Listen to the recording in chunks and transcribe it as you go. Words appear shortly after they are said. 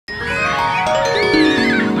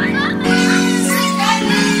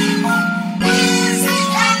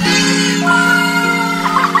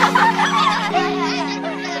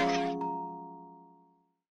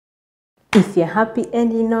If you're happy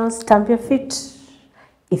and you know, stamp your feet.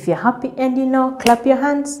 If you're happy and you know, clap your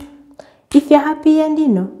hands. If you're happy and you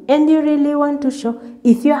know, and you really want to show,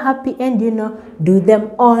 if you're happy and you know, do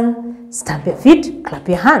them all. Stamp your feet, clap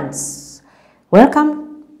your hands.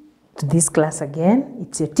 Welcome to this class again.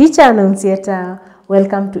 It's your teacher Anauncieta.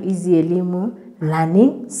 Welcome to EasyElimu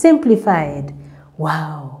Learning Simplified.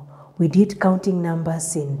 Wow, we did counting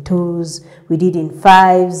numbers in twos, we did in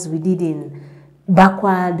fives, we did in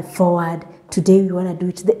backward, forward. Today we want to do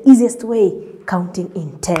it the easiest way, counting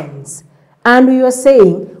in tens. And we were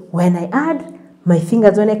saying, when I add my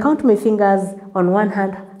fingers, when I count my fingers on one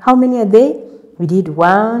hand, how many are they? We did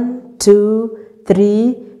 1, 2,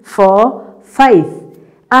 3, 4, 5.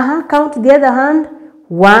 Count the other hand.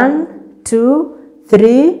 1, 2,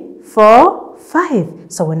 3, 4, 5.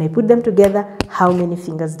 So when I put them together, how many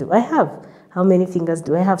fingers do I have? How many fingers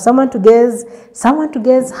do I have? Someone to guess. Someone to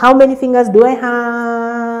guess. How many fingers do I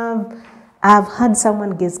have? I've had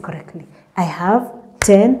someone guess correctly. I have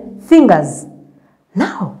 10 fingers.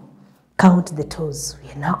 Now, count the toes.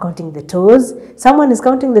 We are now counting the toes. Someone is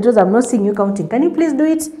counting the toes. I'm not seeing you counting. Can you please do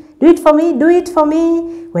it? Do it for me. Do it for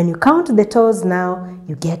me. When you count the toes now,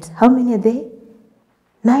 you get, how many are they?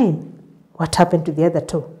 9. What happened to the other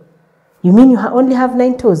toe? You mean you only have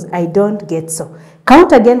 9 toes? I don't get so.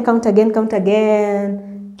 Count again, count again, count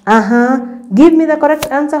again. Give me the correct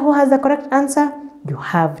answer. Who has the correct answer? You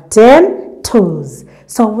have 10 toes.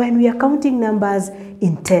 So when we are counting numbers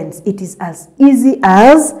in tens, it is as easy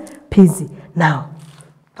as peasy. Now,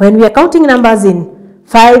 when we are counting numbers in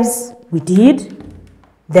fives, we did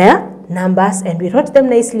their numbers and we wrote them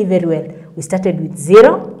nicely very well. We started with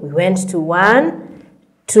 0, we went to 1,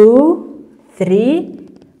 2, 3,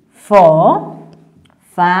 4,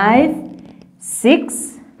 5,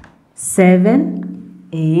 6, 7,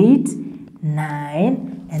 8,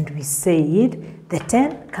 9, and we said the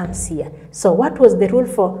 10 comes here. So what was the rule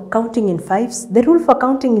for counting in fives? The rule for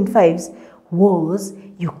counting in fives was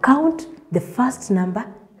you count the first number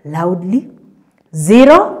loudly,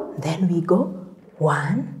 0, then we go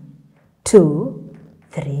 1, 2,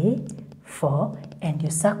 3, 4, and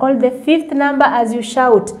you circle the fifth number as you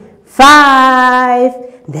shout 5.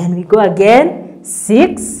 Then we go again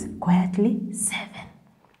 6, quietly 7,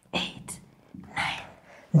 8, 9.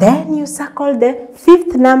 Then you circle the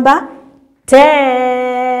fifth number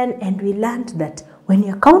 10, and we learned that when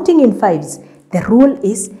you're counting in fives, the rule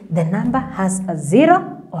is the number has a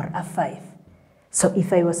 0 or a 5. So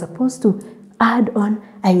if I was supposed to add on,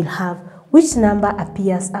 I will have which number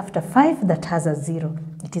appears after 5 that has a 0.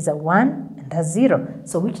 It is a 1 and a 0.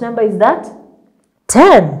 So which number is that?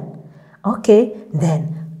 10. Okay,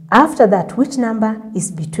 then after that, which number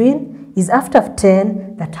is after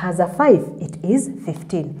 10 that has a 5? It is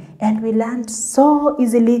 15. And we learned so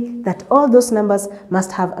easily that all those numbers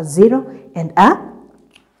must have a 0 and a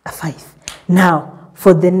 5. Now,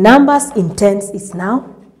 for the numbers in tens, it's now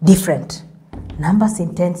different. Numbers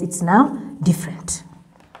in tens, it's now different.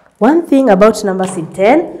 One thing about numbers in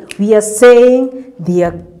 10, we are saying they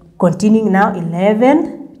are continuing now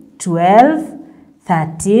 11, 12,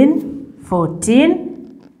 13,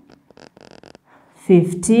 14,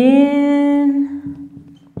 15,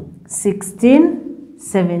 16,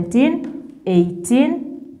 17,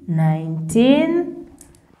 18, 19,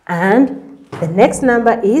 and the next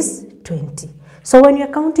number is 20. So when you're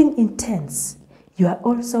counting in tens, you are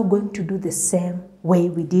also going to do the same way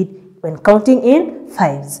we did when counting in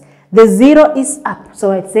fives. The 0 is up.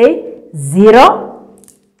 So I'd say 0,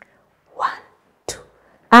 1, 2.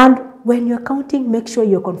 And when you're counting, make sure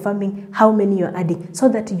you're confirming how many you're adding so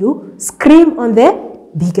that you scream on the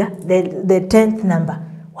bigger, the 10th number.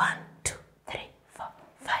 1, 2, 3, 4,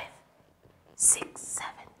 5, 6, 7,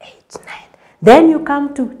 8, 9. Then you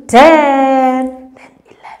come to 10, then 11,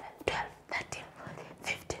 12, 13, 14,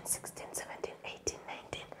 15, 16, 17, 18,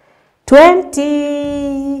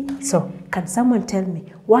 19, 20. So can someone tell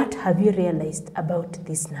me, what have you realized about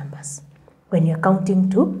these numbers? When you're counting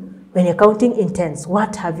in tens,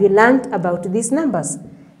 what have you learned about these numbers?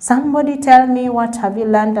 Somebody tell me, what have you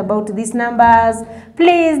learned about these numbers?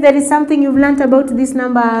 Please, there is something you've learned about these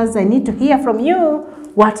numbers. I need to hear from you.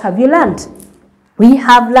 What have you learned? We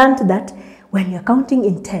have learned that when you're counting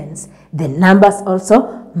in tens, the numbers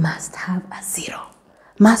also must have a 0.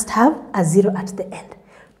 Must have a 0 at the end.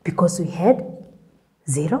 Because we had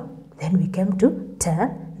 0, then we came to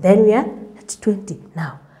 10, then we are at 20.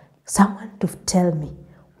 Now, someone to tell me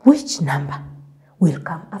which number will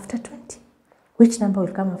come after 20. Which number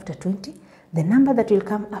will come after 20? The number that will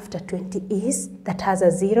come after 20 is, that has a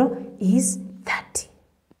 0, is 30.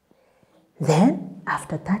 Then,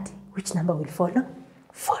 after 30, which number will follow?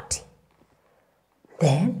 40.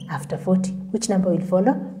 Then after 40, which number will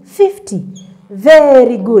follow? 50.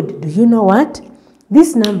 Very good. Do you know what?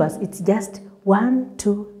 These numbers, it's just 1,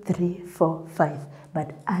 2, 3, 4, 5,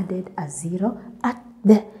 but added a 0 at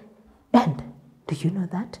the end. Do you know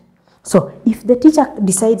that? So if the teacher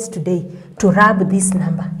decides today to rub this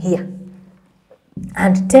number here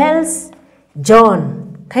and tells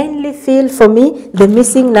John, kindly fill for me the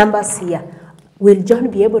missing numbers here. Will John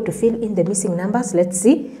be able to fill in the missing numbers? Let's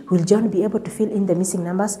see. Will John be able to fill in the missing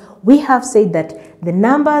numbers? We have said that the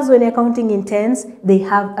numbers, when you're counting in tens, they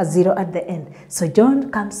have a 0 at the end. So John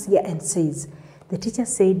comes here and says, the teacher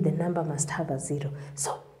said the number must have a 0.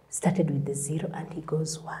 So started with the 0 and he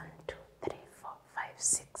goes 1, 2, 3, 4, 5,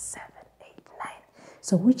 6, 7, 8, 9.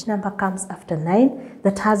 So which number comes after 9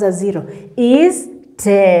 that has a 0? Is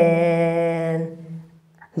 10.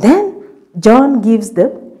 Then John gives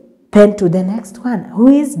the pen to the next one, who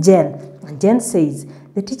is Jen. And Jen says,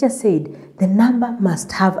 the teacher said, the number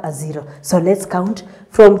must have a 0. So let's count.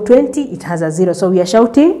 From 20, it has a 0. So we are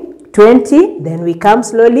shouting 20. Then we come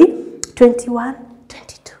slowly. 21,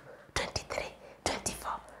 22, 23,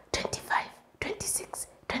 24, 25, 26,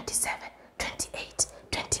 27, 28,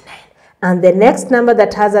 29. And the next number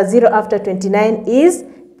that has a 0 after 29 is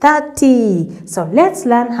 30. So let's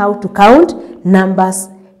learn how to count numbers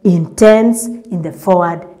in tens in the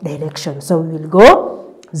forward direction. So we will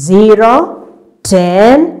go 0,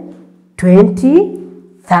 10, 20,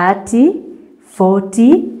 30,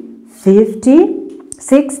 40, 50,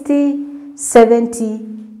 60, 70,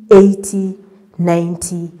 80,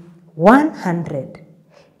 90, 100.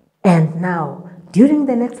 And now, during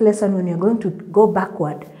the next lesson, when you're going to go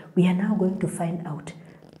backward, we are now going to find out,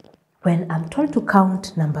 when I'm told to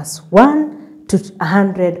count numbers 1 to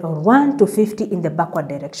 100 or 1 to 50 in the backward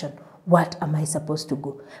direction, what am I supposed to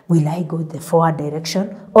go? Will I go the forward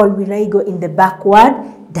direction or will I go in the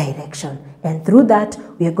backward direction? And through that,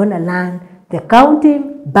 we are going to learn the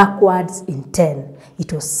counting backwards in 10.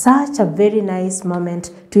 It was such a very nice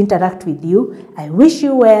moment to interact with you. I wish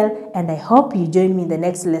you well and I hope you join me in the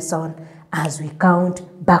next lesson as we count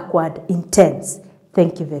backward in tens.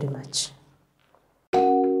 Thank you very much.